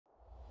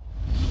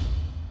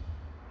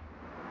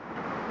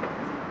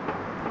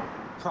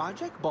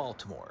Project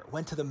Baltimore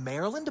went to the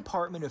Maryland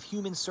Department of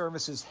Human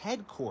Services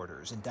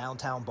headquarters in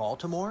downtown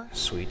Baltimore,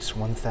 Suites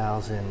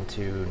 1000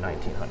 to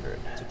 1900,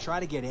 to try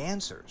to get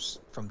answers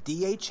from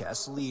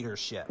DHS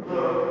leadership.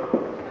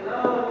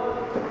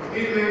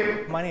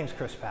 My name's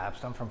Chris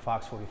Pabst. I'm from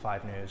Fox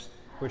 45 News.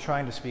 We're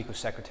trying to speak with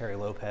Secretary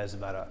Lopez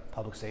about a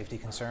public safety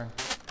concern.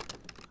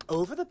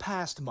 Over the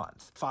past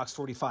month, Fox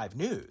 45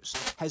 News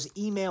has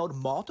emailed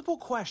multiple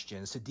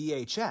questions to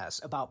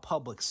DHS about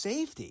public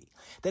safety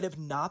that have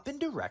not been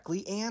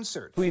directly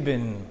answered. We've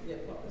been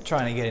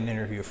trying to get an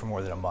interview for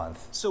more than a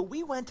month. So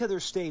we went to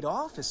their state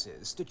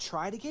offices to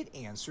try to get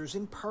answers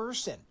in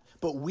person.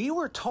 But we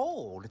were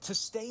told to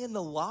stay in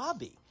the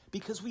lobby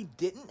because we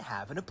didn't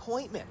have an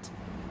appointment.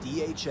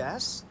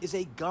 DHS is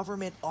a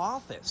government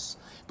office,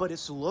 but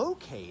it's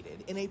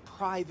located in a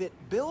private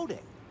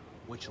building,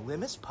 which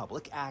limits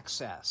public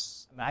access.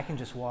 I can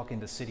just walk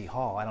into City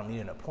Hall. I don't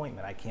need an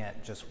appointment. I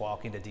can't just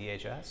walk into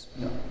DHS.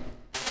 No.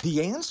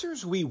 The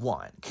answers we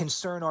want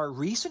concern our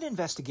recent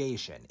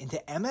investigation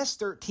into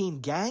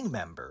MS-13 gang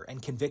member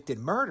and convicted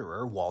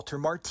murderer Walter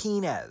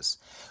Martinez.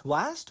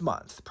 Last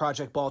month,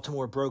 Project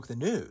Baltimore broke the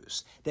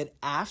news that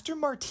after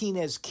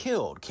Martinez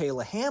killed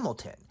Kayla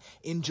Hamilton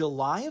in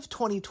July of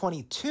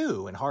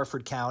 2022 in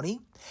Harford County,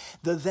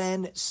 the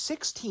then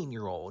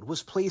 16-year-old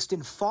was placed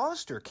in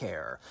foster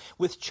care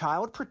with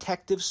Child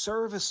Protective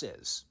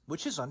Services,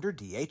 which is under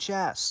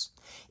DHS.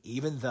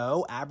 Even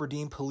though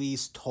Aberdeen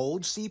police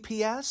told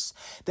CPS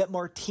that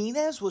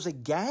Martinez was a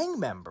gang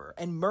member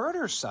and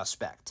murder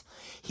suspect,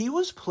 he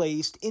was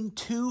placed in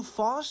 2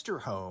 foster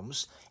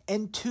homes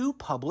and 2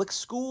 public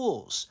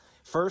schools,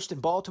 first in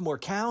Baltimore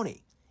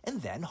County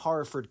and then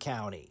Harford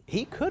County.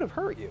 He could have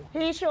hurt you.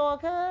 He sure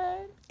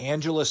could.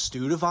 Angela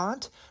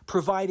Studevant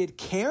provided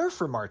care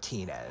for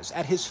Martinez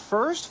at his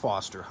first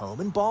foster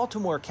home in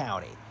Baltimore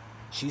County.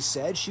 She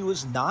said she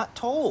was not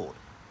told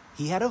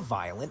he had a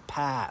violent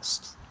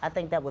past. I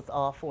think that was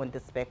awful and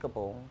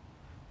despicable.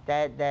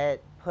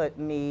 That put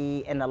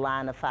me in a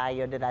line of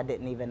fire that I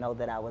didn't even know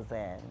that I was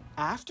in.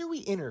 After we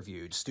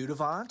interviewed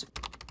Studevant,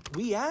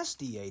 we asked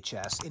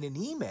DHS in an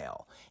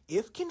email,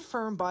 if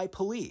confirmed by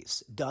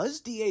police, does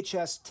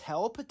DHS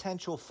tell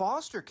potential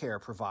foster care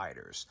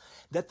providers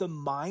that the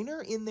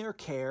minor in their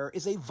care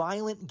is a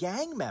violent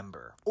gang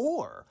member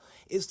or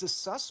is the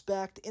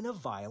suspect in a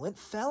violent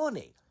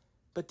felony?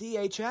 But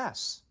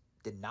DHS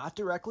did not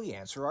directly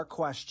answer our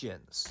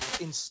questions.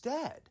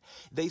 Instead,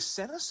 they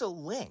sent us a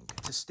link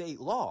to state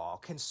law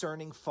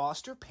concerning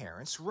foster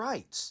parents'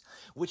 rights,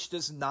 which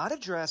does not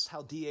address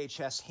how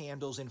DHS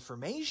handles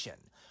information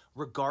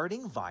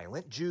regarding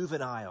violent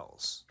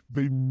juveniles.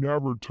 They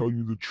never tell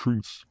you the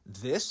truth.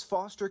 This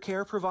foster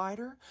care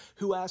provider,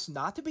 who asked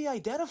not to be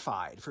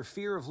identified for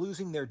fear of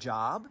losing their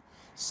job,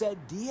 said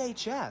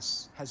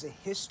DHS has a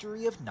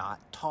history of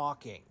not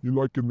talking. You're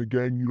like in the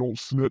gang, you don't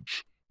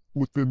snitch.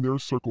 Within their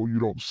circle, you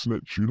don't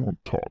snitch, you don't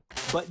talk.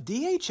 But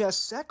DHS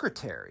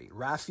Secretary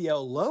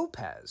Rafael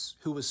Lopez,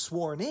 who was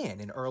sworn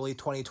in early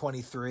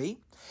 2023,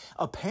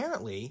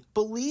 apparently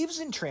believes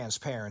in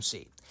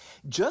transparency.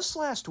 Just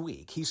last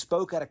week, he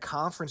spoke at a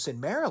conference in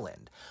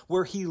Maryland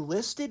where he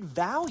listed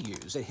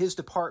values that his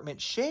department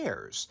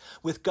shares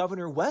with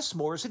Governor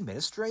Westmore's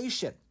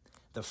administration.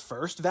 The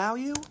first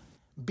value?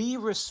 Be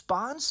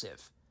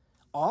responsive.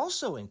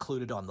 Also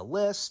included on the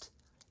list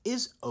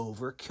is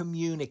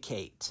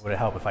over-communicate. Would it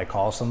help if I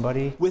call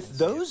somebody? With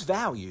those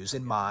values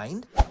in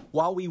mind,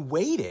 while we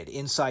waited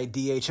inside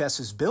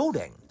DHS's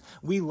building,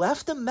 we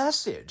left a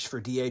message for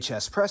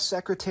DHS Press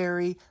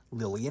Secretary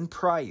Lillian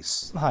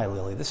Price. Hi,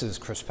 Lily. This is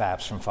Chris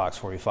Pabst from Fox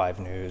 45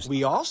 News.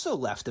 We also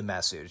left a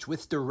message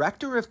with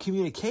Director of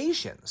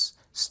Communications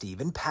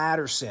Stephen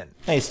Patterson.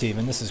 Hey,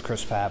 Stephen. This is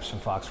Chris Pabst from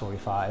Fox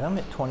 45. I'm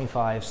at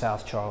 25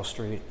 South Charles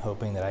Street,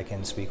 hoping that I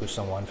can speak with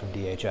someone from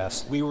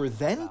DHS. We were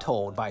then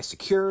told by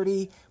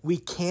security we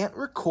can't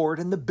record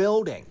in the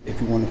building.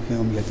 If you want to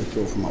film, you have to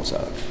film from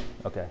outside.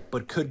 Okay.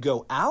 But could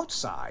go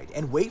outside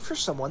and wait for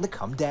someone to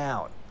come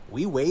down.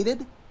 We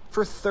waited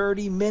for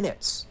 30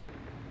 minutes.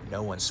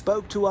 No one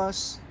spoke to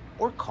us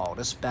or called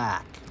us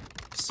back.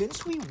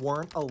 Since we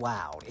weren't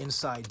allowed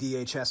inside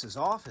DHS's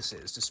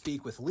offices to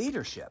speak with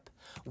leadership,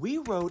 we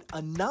wrote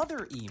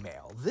another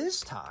email, this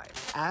time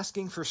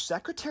asking for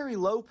Secretary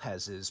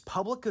Lopez's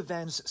public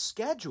events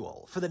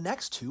schedule for the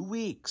next 2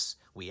 weeks.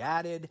 We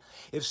added,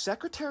 if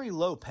Secretary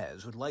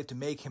Lopez would like to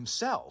make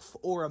himself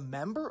or a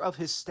member of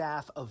his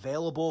staff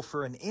available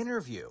for an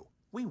interview,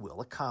 we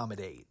will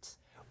accommodate.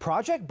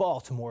 Project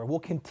Baltimore will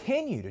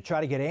continue to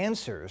try to get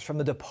answers from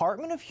the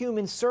Department of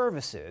Human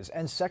Services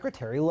and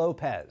Secretary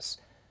Lopez.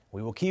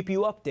 We will keep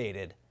you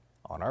updated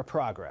on our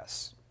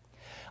progress.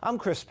 I'm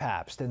Chris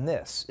Pabst, and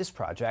this is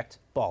Project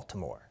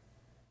Baltimore.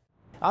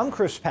 I'm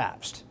Chris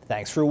Pabst.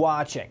 Thanks for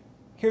watching.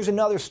 Here's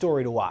another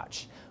story to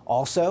watch.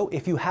 Also,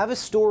 if you have a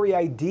story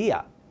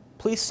idea,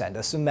 please send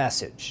us a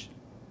message.